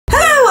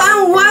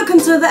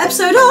welcome to another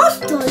episode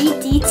of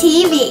DollyD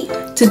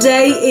TV.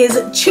 Today is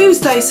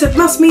Tuesday, so it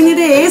must mean it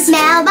is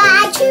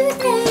Mailbag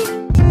Tuesday.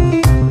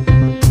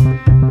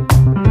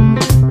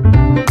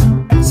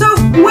 So,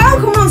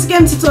 welcome once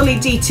again to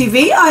DollyD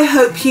TV. I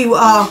hope you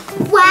are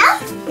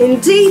well.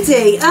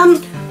 Indeedy.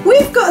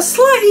 We've got a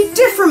slightly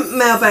different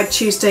Mailbag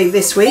Tuesday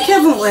this week,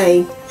 haven't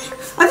we?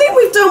 I think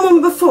we've done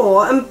one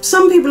before, and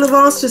some people have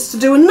asked us to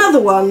do another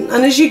one.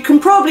 And as you can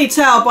probably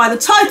tell by the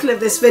title of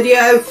this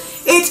video,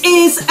 it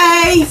is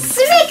a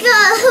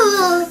Smiggle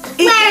Haul,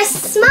 where a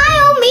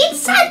smile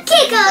meets a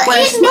giggle.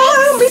 Where a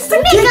smile meets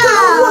a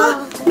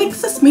giggle.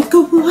 Makes a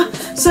smiggle.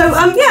 So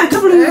yeah, a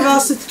couple of you have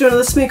asked us to do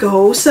another Smiggle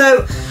Haul.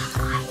 So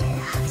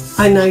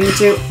I know you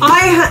do.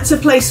 I had to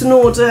place an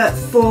order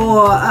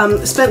for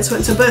Spencer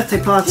went to a birthday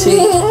party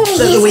at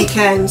the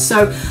weekend,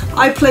 so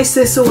I placed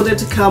this order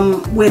to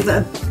come with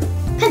a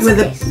it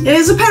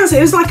was a pencil.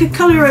 It was like a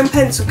colour your own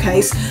pencil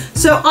case.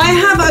 So I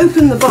have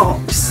opened the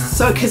box,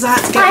 so because I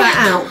had to get that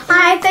out.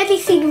 I've only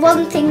seen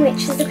one thing,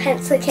 which is a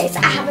pencil case.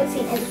 I haven't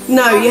seen anything.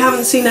 No, you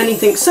haven't seen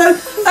anything. So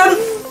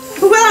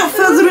without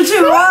further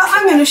ado,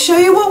 I'm going to show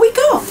you what we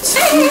got.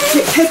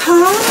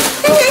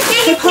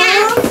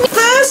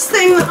 First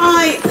thing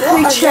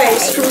we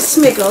chose from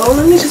Smiggle.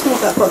 Let me just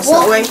move that box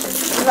that way.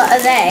 What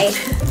are they?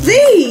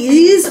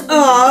 These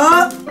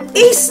are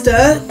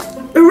Easter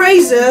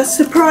eraser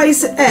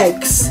surprise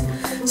eggs.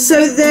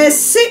 So there's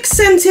 6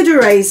 scented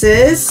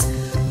erasers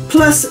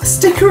plus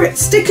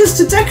stickers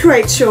to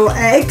decorate your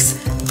eggs,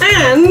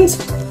 and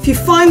if you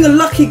find the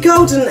lucky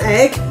golden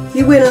egg,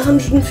 you win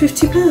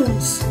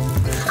 £150.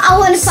 I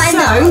want to find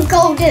that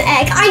golden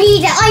egg. I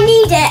need it. I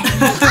need it.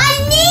 I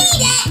need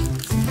it.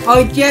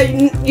 Oh yeah,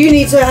 you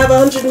need to have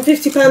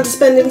 £150 to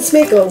spend in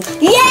Smiggle.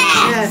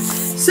 Yeah.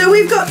 So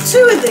we've got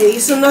 2 of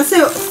these, and I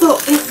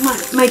thought it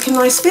might make a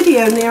nice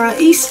video near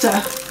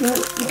Easter.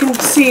 You can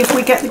see if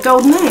we get the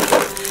golden egg,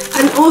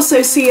 and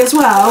also see as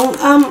well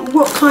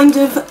what kind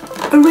of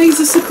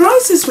eraser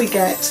surprises we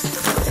get.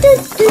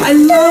 I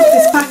love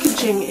this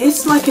packaging.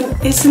 It's like an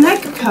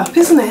egg cup,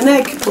 isn't it? An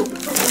egg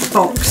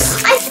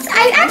box. I think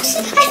I've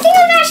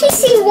actually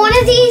seen one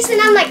of these, and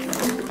I'm like,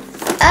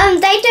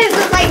 they don't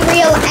look like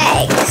real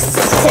eggs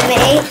to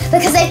me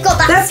because they've got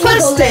that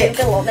Smiggle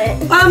logo on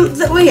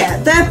it. Well, yeah,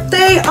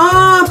 they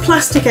are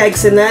plastic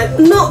eggs in there,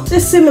 not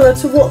dissimilar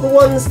to what the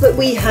ones that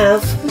we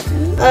have,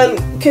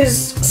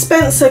 because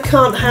Spencer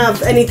can't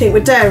have anything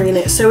with dairy in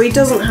it, so he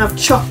doesn't have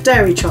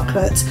dairy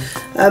chocolate,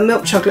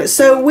 milk chocolate.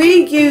 So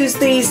we use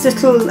these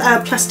little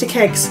plastic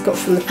eggs got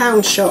from the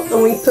pound shop,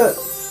 and we put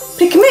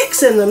pick a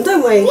mix in them,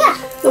 don't we? Yeah.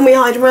 And we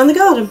hide them around the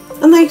garden,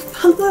 and they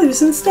hunt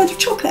those instead of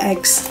chocolate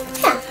eggs.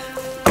 Yeah.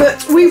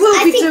 But we will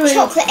be doing. I think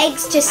chocolate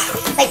eggs just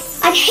like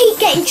I hate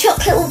getting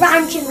chocolate all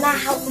around your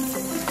mouth.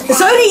 It's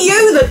only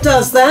you that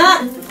does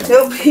that.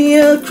 Up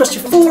here, across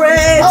your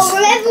forehead. Oh,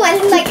 remember when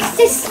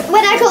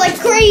I got like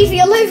gravy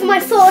all over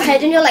my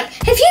forehead, and you're like,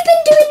 have you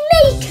been doing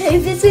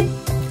makeovers with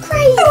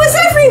gravy? It was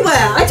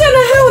everywhere. I don't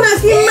know how on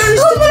earth you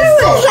managed to do it.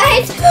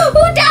 Forehead,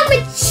 all down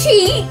my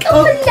cheek,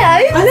 on the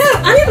nose. I know,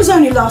 and it was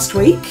only last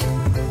week.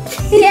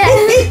 Yeah.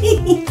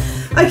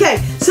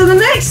 Okay, so the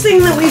next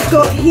thing that we've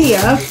got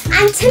here.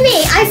 And to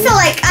me, I feel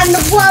like I'm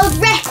the world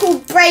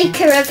record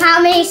breaker of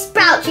how many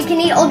sprouts you can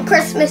eat on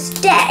Christmas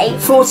Day.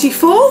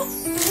 44?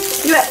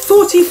 You ate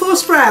 44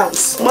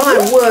 sprouts. My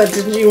word,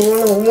 did you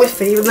want a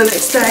whiffy the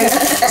next day?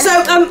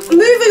 So,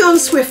 moving on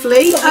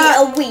swiftly.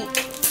 A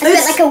week. I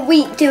spent like a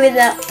week doing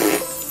that.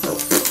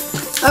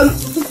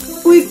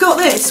 We've got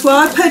this. Well,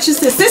 I purchased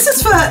this. This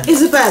is for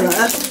Isabella.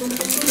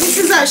 This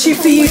is actually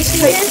for you to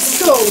take to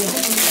school.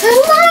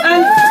 Oh my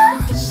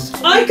gosh!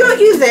 I got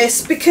you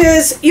this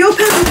because your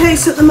pencil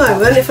case at the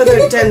moment, if I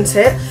don't dent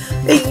it,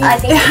 it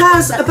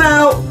has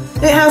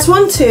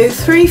 1, 2,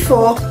 3,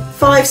 4,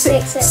 5,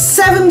 6,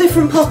 7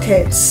 different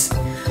pockets,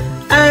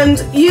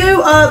 and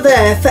you are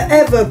there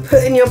forever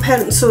putting your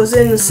pencils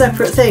in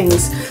separate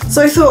things.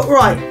 So I thought,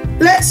 right,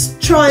 let's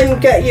try and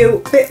get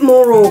you a bit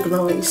more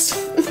organised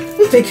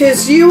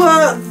because you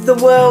are the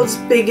world's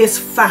biggest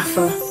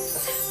faffer.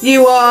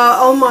 You are,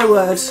 oh my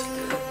word,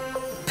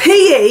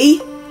 PE,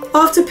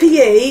 after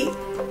PE,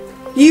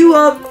 you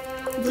are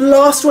the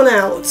last one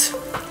out.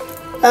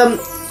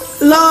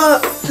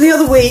 The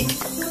other week,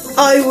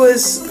 I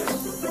was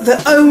the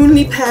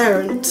only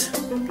parent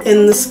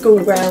in the school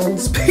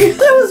grounds because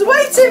I was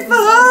waiting for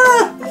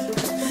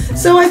her.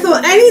 So I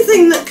thought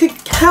anything that could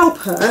help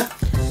her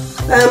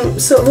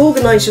sort of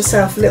organise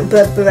yourself a little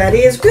bit,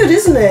 Beretti, is good,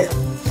 isn't it?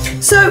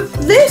 So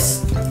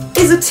this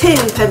is a tin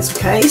pencil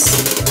case.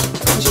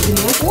 As you can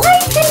hear. Why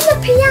is there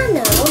a piano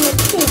on the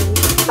tin?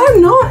 Oh,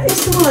 not.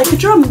 It's more like a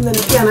drum than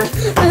a piano.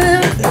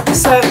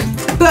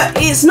 But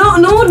it's not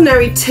an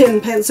ordinary tin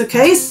pencil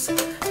case.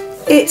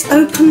 It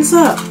opens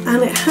up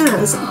and it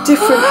has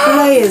different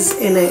layers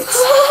in it.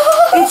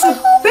 It's a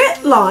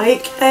bit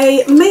like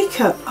a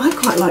makeup. I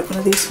quite like one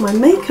of these for my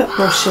makeup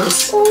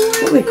brushes.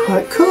 That would be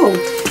quite cool.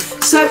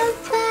 So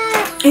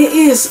it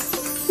is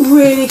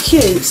really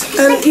cute,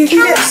 and you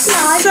can get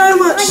so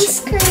much.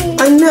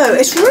 I know,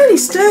 it's really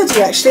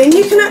sturdy actually, and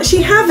you can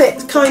actually have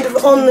it kind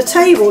of on the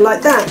table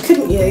like that,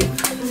 couldn't you?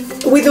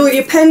 With all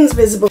your pens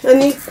visible,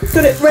 and you've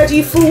got it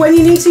ready for when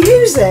you need to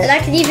use it. And I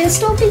can even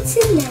store bits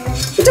in there.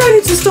 You don't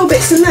need to store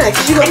bits in there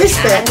because you've got this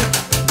bit.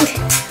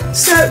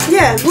 So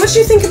yeah, what do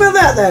you think about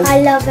that then? I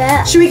love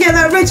it. Should we get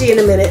that ready in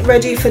a minute?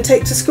 Ready for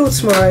take to school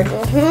tomorrow?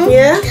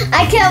 Yeah?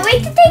 I can't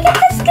wait to take it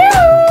to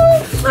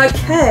school.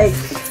 Okay.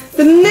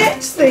 The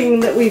next thing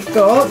that we've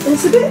got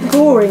is a bit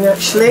boring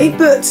actually,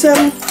 but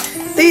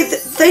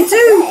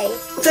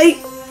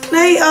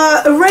they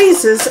are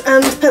erasers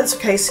and pencil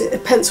cases.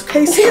 Pencil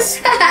cases?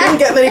 Didn't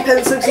get many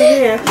pencils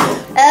in here.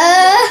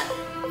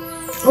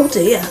 Oh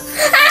dear.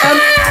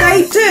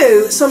 They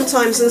do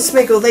sometimes in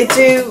Smiggle. They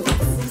do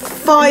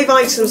 5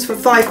 items for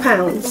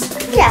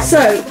 £5. Yeah.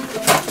 So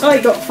I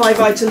got 5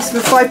 items for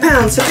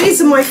 £5. So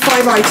these are my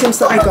 5 items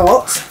that I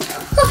got.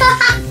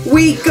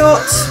 We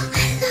got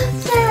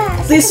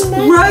this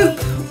rope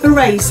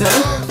eraser.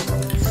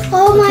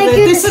 Oh my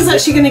goodness. This is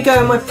actually going to go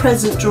in my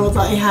present drawer that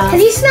I have.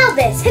 Have you smelled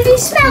this? Have you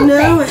smelled this?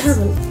 No, I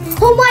haven't.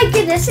 Oh my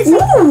goodness. It's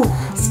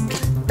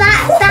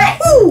that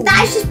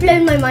has just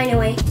blown my mind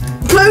away.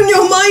 Blown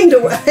your mind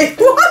away?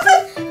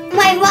 What?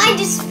 My mind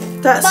just...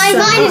 That's my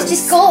mind is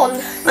just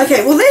gone.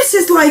 Okay, well this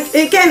is like,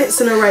 again,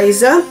 it's an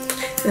eraser.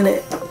 And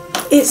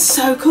it's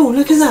so cool.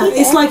 Look at that.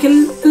 It's like a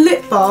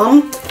lip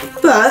balm,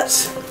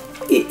 but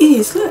it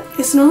is, look,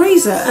 it's an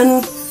eraser.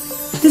 And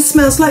this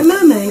smells like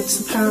mermaids,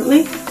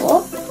 apparently.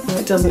 What? No,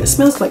 it doesn't. It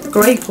smells like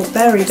grape or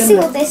berry, doesn't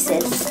it? Let's see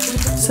what this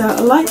is. So I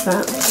like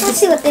that. Let's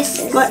see what this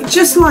is. Like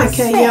just like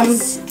a what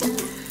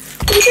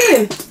are you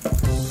doing?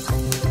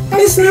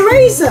 It's an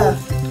eraser.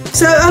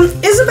 So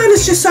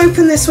Isabella's just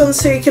opened this one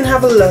so you can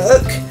have a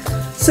look.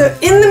 So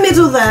in the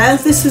middle there,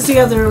 this is the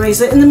other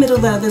eraser. In the middle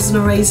there, there's an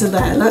eraser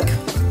there. Look,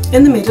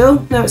 in the middle.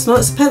 No, it's not.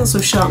 It's a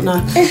pencil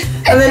sharpener.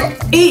 And then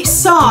each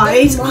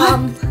side.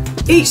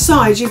 Each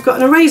side you've got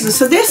an eraser.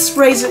 So this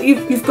razor,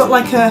 you've got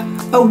like a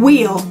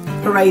wheel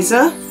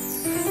eraser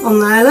on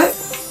there, look.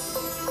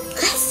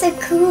 That's so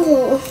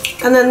cool.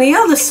 And then the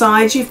other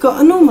side you've got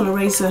a normal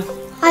eraser.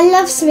 I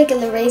love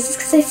Smiggle erasers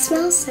because they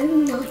smell so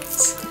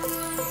nice.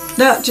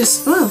 That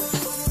just, well,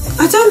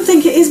 I don't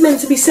think it is meant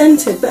to be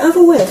scented, but have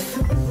a whiff.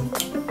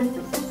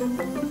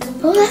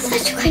 Oh, that's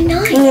actually quite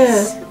nice.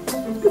 Yeah.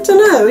 I don't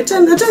know. I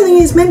don't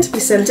think it's meant to be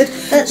scented.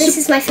 But this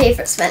is my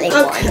favourite smelling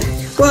one.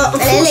 Well,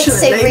 unfortunately, and it looks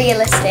so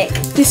realistic.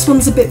 This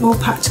one's a bit more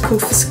practical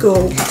for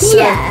school. So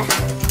yeah.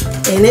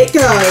 In it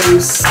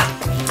goes.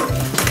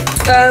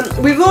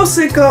 We've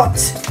also got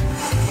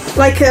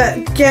like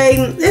a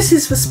game. This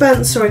is for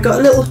Spencer. I got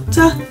a little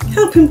to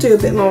help him do a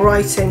bit more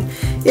writing.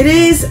 It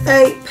is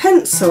a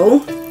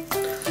pencil.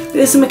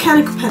 It's a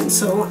mechanical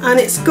pencil, and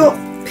it's got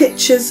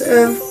pictures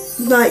of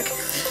like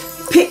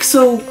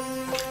pixel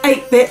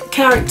 8-bit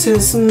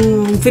characters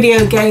and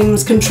video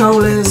games,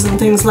 controllers and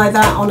things like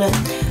that on it.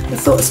 I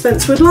thought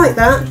Spencer would like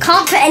that.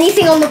 Can't put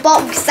anything on the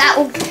bottom because that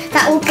will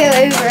go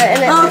over it.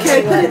 And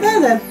okay, put it there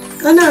then.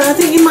 I know, I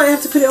think you might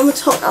have to put it on the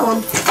top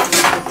one.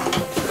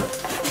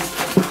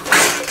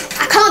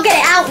 I can't get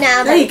it out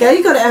now. There you go,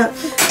 you got it out.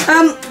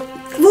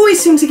 I've always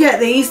seemed to get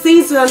these.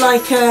 These are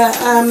like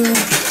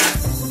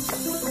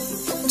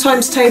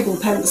times table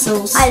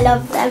pencils. I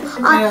love them.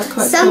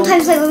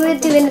 Sometimes cool. Like when we're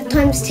doing a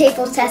times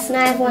table test and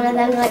I have one of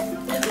them like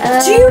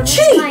do you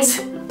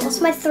cheat? What's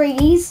my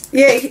 3s?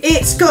 Yeah,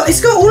 it's got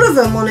all of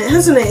them on it,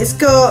 hasn't it? It's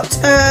got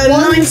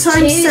 9 times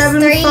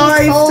 7,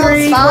 5,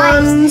 3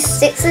 ones,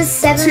 6s,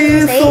 7s,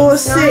 2, 8s, 4,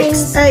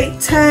 6, 8,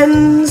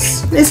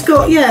 10s. It's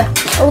got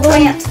all the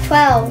way up to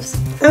 12s.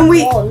 And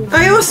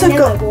I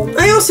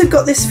also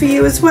got this for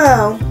you as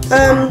well.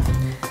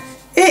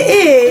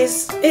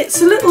 It's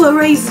a little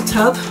eraser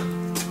tub.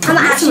 I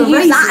might actually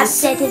use that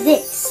instead of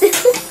this.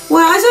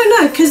 Well, I don't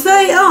know, because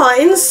they are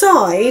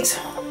inside.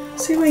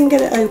 See if we can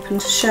get it open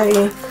to show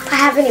you. I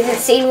haven't even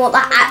seen what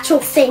that actual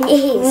thing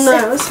is.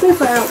 No, let's move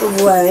that out of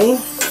the way.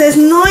 There's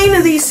 9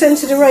 of these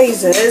scented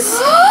erasers.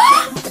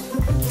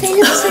 They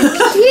look so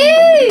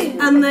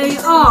cute. And they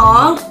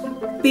are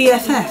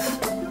BFF.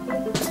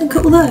 Look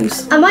at all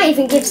those. I might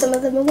even give some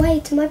of them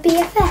away to my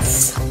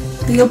BFFs.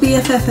 Your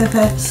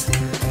BFFs.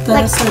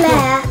 Like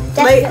Claire.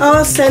 Cool. They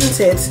are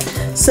scented.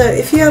 So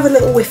if you have a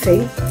little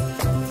whiffy,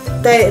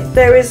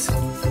 there is.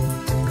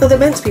 Oh, they're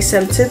meant to be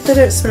scented. They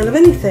don't smell of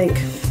anything.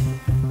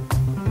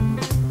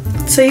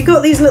 So you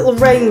got these little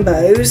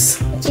rainbows.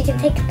 Which you can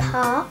take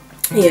apart.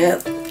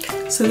 Yeah.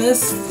 So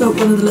there's one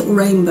of the little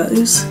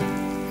rainbows.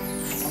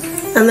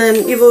 And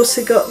then you've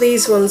also got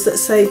these ones that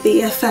say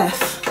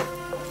BFF.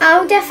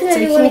 I'll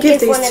definitely want to give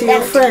these one of to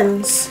them your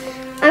friends.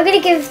 I'm going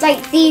to give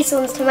like these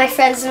ones to my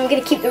friends and I'm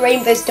going to keep the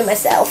rainbows to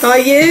myself. Are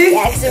you?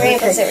 Yeah, because the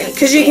rainbows are really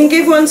because you can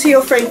give one to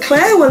your friend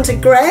Claire, one to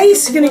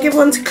Grace, you're going to give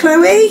one to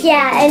Chloe.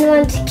 Yeah, and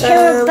one to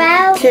Kira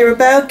Bell. Kira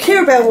Bell.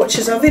 Kira Bell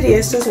watches our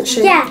videos, doesn't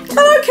she? Yeah.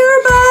 Hello,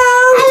 Kira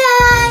Bell.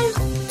 Hello.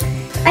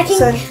 I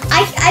think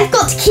I've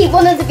got to keep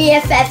one of the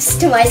BFFs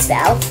to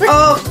myself.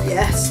 Oh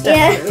yes,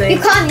 definitely.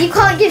 Yeah, you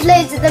can't give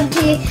loads of them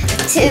to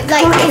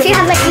like if you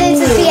have like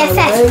loads of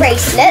BFF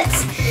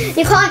bracelets,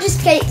 you can't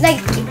just get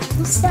like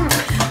what's that?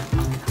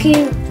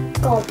 Goo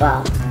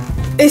gobbler.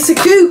 It's a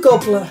goo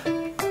gobbler.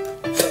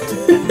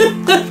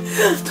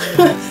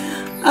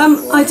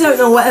 I don't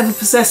know whatever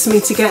possessed me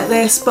to get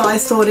this, but I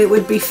thought it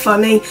would be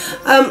funny.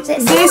 Is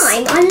it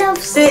slime? I love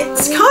slime.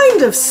 It's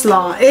kind of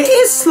slime. It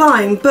is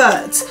slime,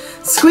 but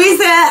squeeze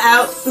the air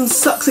out and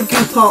suck the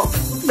goo pop,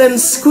 then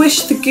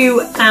squish the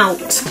goo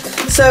out.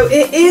 So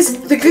it is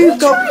the goo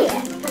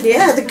gobbler.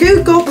 Yeah, the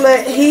goo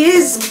gobbler. He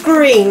is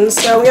green,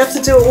 so we have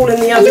to do it all in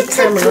the other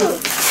camera.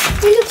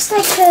 He looks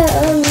like a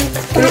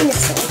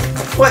dinosaur.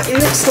 What? He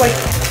looks like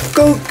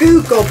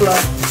goo gobbler.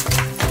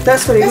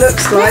 That's what he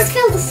looks like. Let's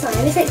feel the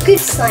slime. Is it good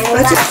slime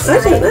or bad slime?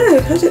 I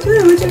don't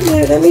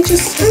know. Let me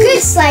just... The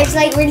good slime's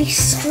like really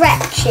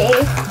stretchy.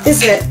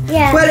 Is it?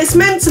 Yeah. Well, it's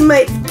meant to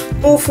make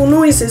awful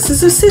noises.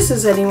 There's a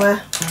scissors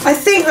anywhere. I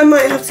think I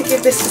might have to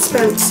give this to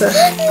Spencer.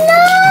 No!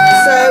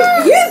 So,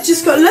 you've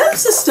just got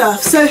loads of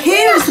stuff. So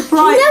here is the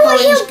bright You know what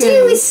orange he'll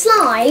do with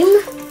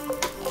slime?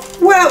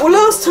 Well,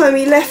 last time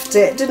he left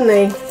it, didn't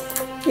he?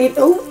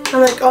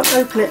 And I can't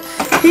open it.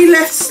 He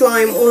left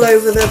slime all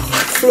over the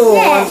floor.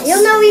 Yeah, once.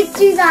 you'll know he'd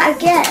do that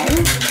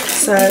again.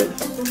 So,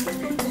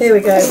 here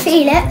we go. Let's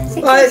feel it.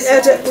 I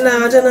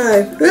don't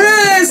know.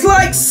 It's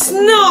like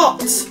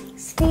snot!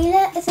 Let's feel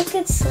it. It's a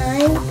good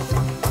slime.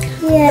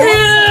 Yeah.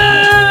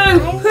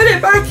 No! Put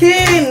it back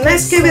in.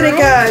 Let's give it a go.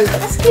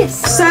 That's good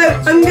slime. So,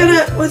 I'm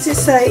gonna, what does it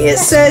say? It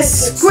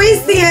says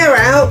squeeze the air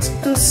out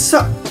and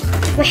suck.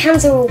 My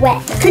hands are all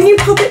wet. Can you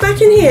pop it back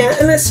in here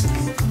and let's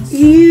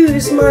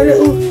use my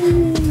little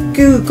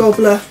goo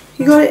gobbler.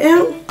 You got it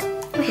out?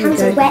 My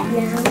hands are wet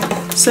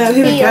now. So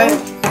here we go.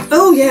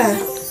 Oh yeah.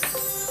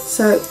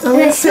 So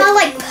and it smells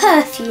like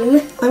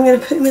perfume. I'm going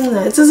to put them in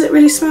there. Does it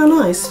really smell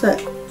nice?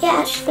 Look. Yeah, it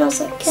actually smells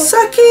like it.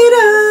 Suck it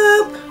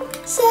up.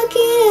 Suck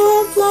it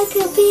up like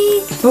a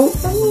big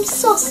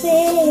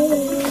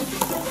sausage.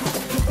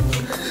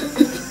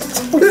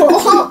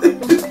 What?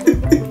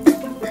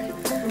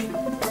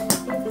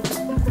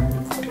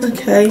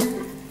 Okay.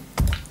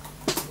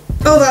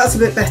 Oh, that's a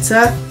bit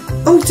better.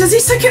 Oh, does he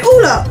suck it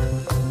all up?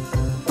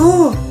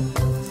 Oh.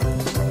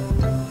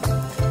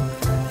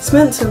 It's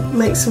meant to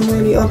make some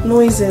really odd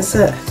noises.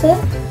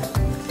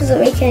 Doesn't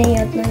make any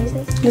odd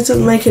noises.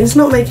 It's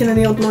not making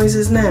any odd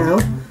noises now.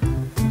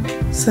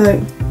 So,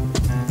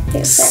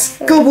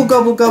 gobble,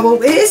 gobble,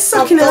 gobble. It is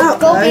sucking it up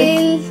though.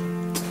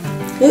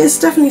 It is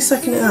definitely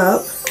sucking it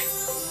up.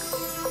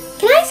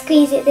 Can I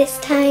squeeze it this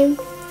time?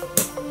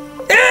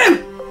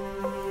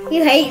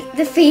 You hate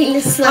the feel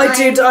of slime.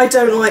 I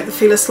don't like the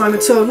feel of slime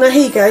at all. Now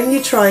here you go,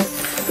 you try.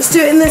 Let's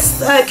do it in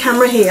this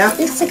camera here. It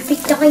looks like a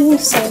big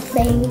dinosaur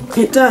thing.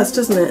 It does,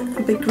 doesn't it?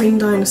 A big green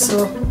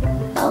dinosaur.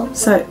 Oh.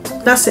 So,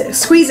 that's it.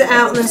 Squeeze it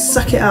out and then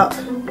suck it up.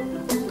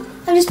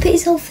 I'll just put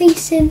his whole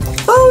face in.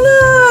 Oh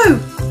no!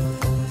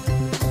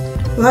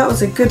 Well, that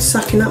was a good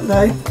sucking up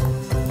though.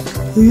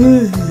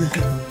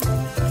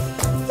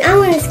 I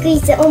want to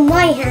squeeze it on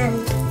my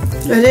hand.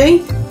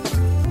 Ready?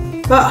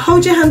 But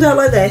hold your hand out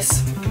like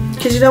this,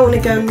 because you don't want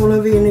to go all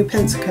over your new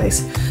pencil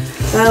case.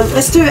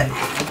 Let's do it.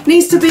 It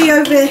needs to be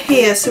over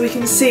here so we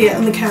can see it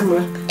on the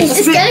camera. It's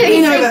just going to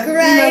be so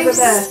gross. Over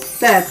there.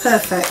 There,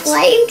 perfect.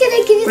 Why are you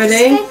going to give it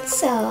Ready? to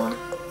Spencer?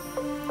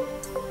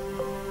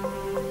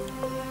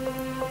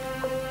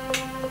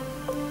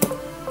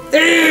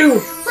 Ew!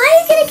 Why are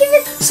you going to give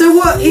it? So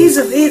what is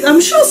it?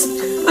 I'm sure,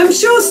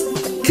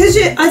 because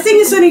I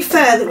think it's only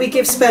fair that we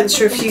give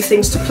Spencer a few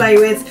things to play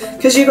with,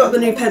 because you got the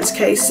new pencil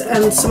case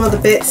and some other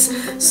bits.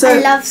 So I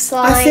love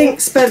slime. I think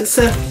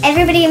Spencer.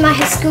 Everybody in my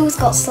school's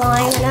got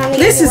slime, and I'm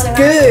This is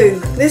goo.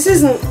 This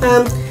isn't.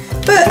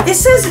 But it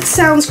says it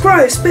sounds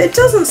gross, but it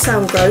doesn't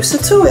sound gross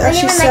at all. It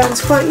actually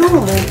sounds quite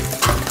normal,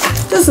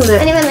 doesn't it?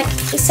 And even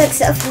it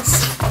soaks it up and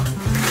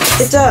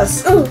it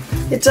does. Ooh.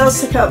 It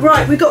does soak up.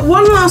 Right, we've got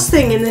one last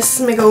thing in this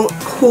Smiggle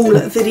Haul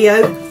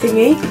video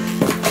thingy.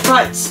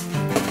 Right.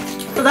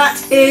 That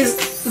is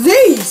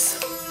these.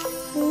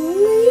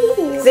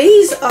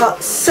 These are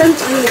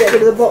scented. I'm going to get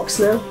rid of the box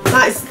now.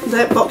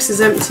 That box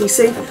is empty,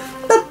 see?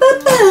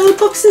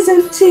 Box is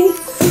empty.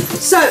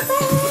 So,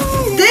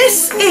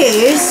 this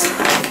is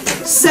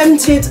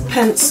scented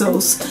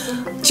pencils.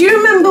 Do you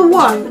remember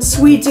once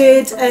we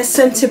did a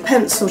scented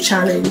pencil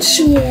challenge?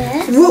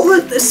 Yeah. What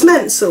were the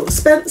Smencils?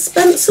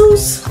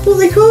 Spencils? What are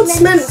they called?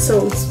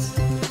 Smencils.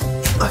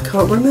 I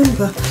can't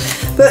remember.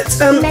 But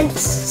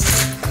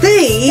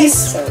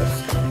these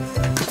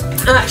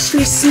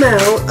actually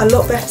smell a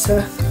lot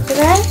better. Do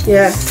they?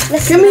 Yeah.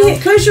 Come here,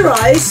 close your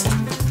eyes.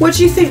 What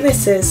do you think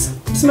this is?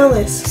 Smell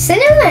this.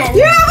 Cinnamon.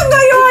 You haven't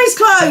got your eyes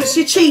closed,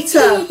 you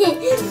cheater.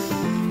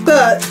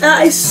 But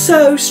that is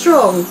so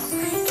strong.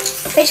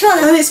 Which one?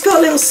 And it's got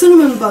little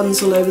cinnamon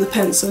buns all over the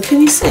pencil. Can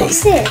you see?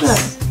 What's this? No.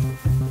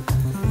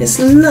 It's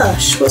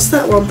Lush. What's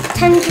that one?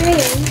 Tangerine.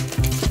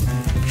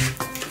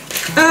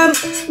 Well,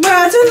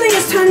 I don't think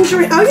it's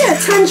Tangerine. Oh yeah,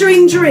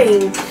 Tangerine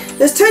Dream.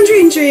 There's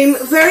Tangerine Dream,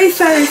 Very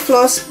Fairy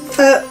Floss,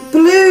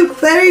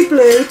 berry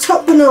blue,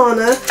 top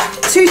banana,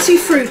 tutti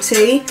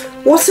frutti,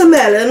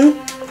 watermelon,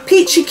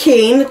 peachy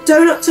keen,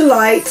 donut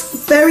delight,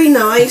 very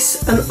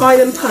nice, and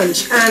island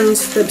punch, and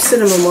the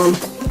cinnamon one.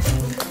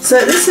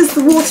 So this is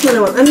the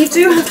watermelon one, and you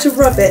do have to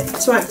rub it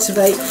to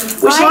activate,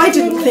 which I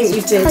didn't think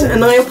you did,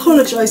 and I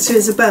apologise to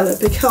Isabella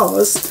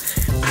because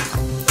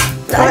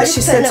I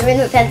actually said,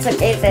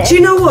 do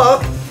you know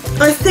what?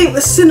 I think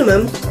the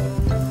cinnamon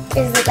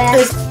is the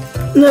best.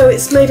 No,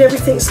 it's made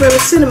everything smell of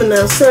cinnamon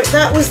now. So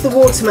that was the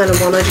watermelon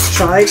one I just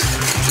tried.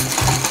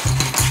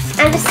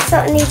 And just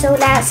sort of needs all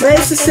that. So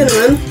there's the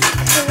cinnamon.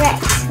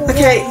 Correct.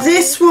 Okay,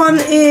 this one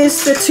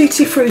is the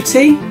tutti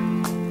frutti.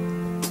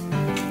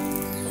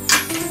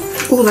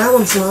 Oh, that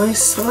one's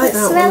nice. I like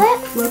that one. Smell it?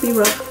 Rubby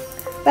rub.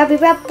 Rubby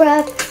rub,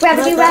 rub.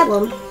 Rubbity rub. That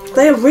one.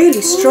 They are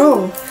really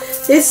strong.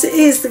 This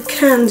is the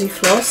candy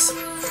floss.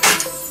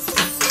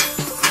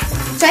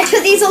 So I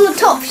put these on the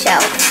top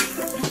shelf.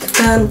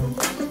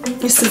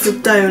 This is a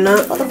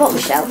donut. Or the bottom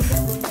shelf.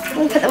 I'm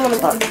going to put them on the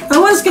bottom. I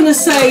was going to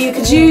say you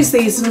could use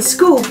these in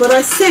school, but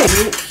I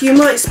think you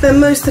might spend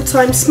most of the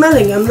time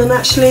smelling them than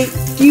actually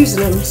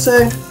using them.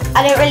 So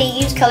I don't really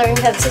use colouring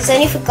pencils,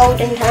 only for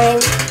golden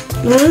time.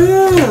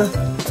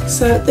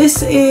 So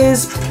this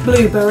is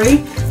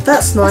blueberry.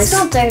 That's nice.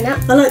 That's not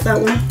donut. I like that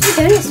one. The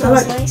donut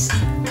smells nice.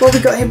 What we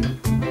got here?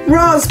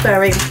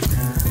 Raspberry.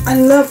 I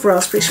love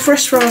raspberries.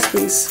 Fresh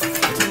raspberries.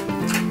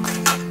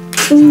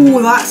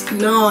 Ooh, that's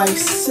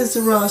nice. This is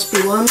a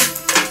raspberry one.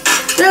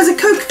 There's a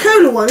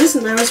Coca-Cola one,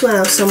 isn't there, as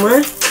well, somewhere?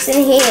 It's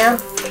in here.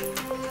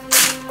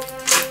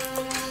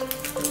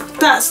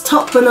 That's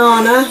top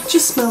banana.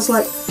 Just smells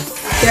like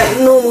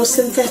normal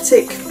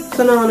synthetic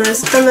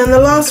bananas. And then the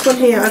last one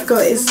here I've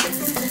got is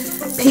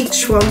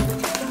peach one,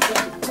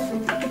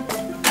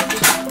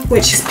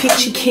 which is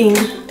peachy keen.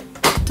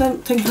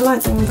 Don't think I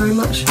like that one very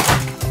much.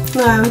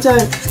 No, I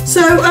don't.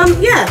 So,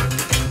 yeah.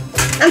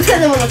 I'm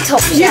putting them on the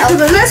top shelf. Yeah,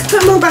 let's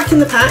put them all back in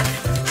the pack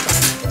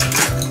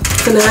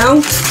for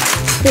now.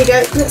 There you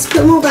go. Let's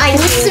put them all back. I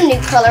need some new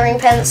colouring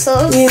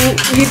pencils. I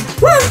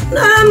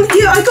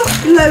got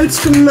loads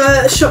from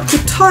a shop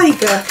called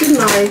Tiger, didn't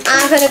I?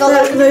 I've only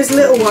got those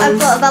little ones. I've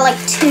got about like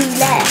 2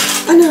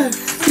 left. I know.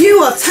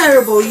 You are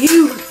terrible.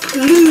 You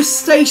lose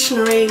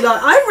stationery.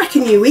 Like, I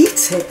reckon you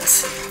eat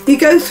it. You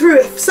go through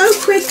it so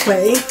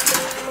quickly.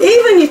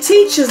 Even your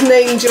teacher's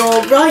named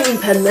your writing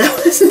pen now,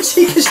 isn't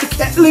she? Because she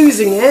kept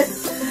losing it.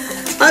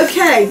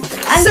 Okay.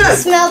 I'm going to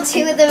smell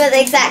 2 of them at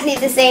exactly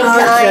the same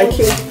time.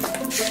 Okay.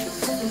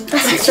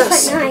 That's actually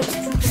quite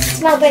nice.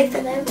 Smell both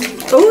of them.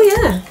 Oh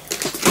yeah.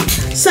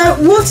 So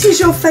what is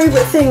your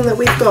favourite thing that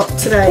we've got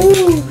today?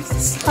 Ooh,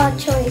 it's a hard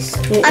choice.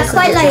 I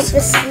quite like the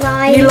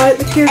slime. You like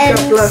the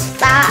cucumber?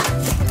 That.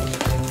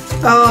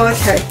 Oh,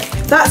 okay.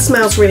 That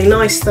smells really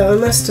nice though, I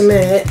must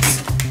admit.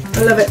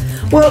 I love it.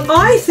 Well,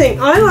 I think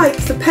I like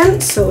the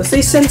pencils,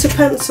 these centre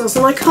pencils,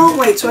 and I can't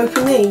wait to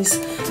open these.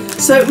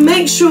 So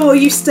make sure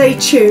you stay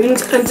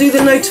tuned and do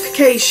the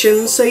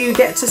notifications so you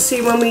get to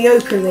see when we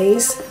open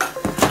these.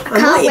 I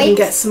might even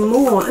get some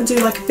more and do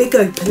like a big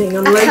opening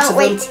on loads of them. I can't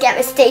wait to get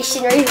my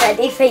stationery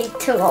ready for you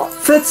to watch.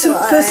 For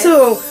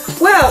all.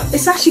 Well,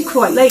 it's actually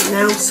quite late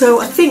now,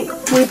 so I think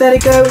we better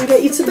go and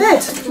get you to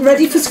bed.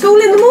 Ready for school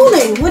in the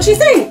morning. What do you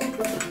think?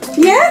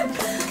 Yeah?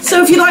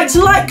 So if you'd like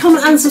to like,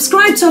 comment and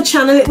subscribe to our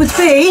channel, it would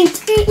be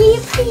really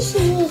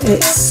appreciated.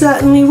 It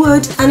certainly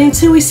would. And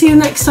until we see you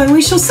next time,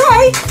 we shall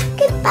say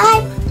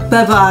goodbye.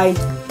 Bye-bye.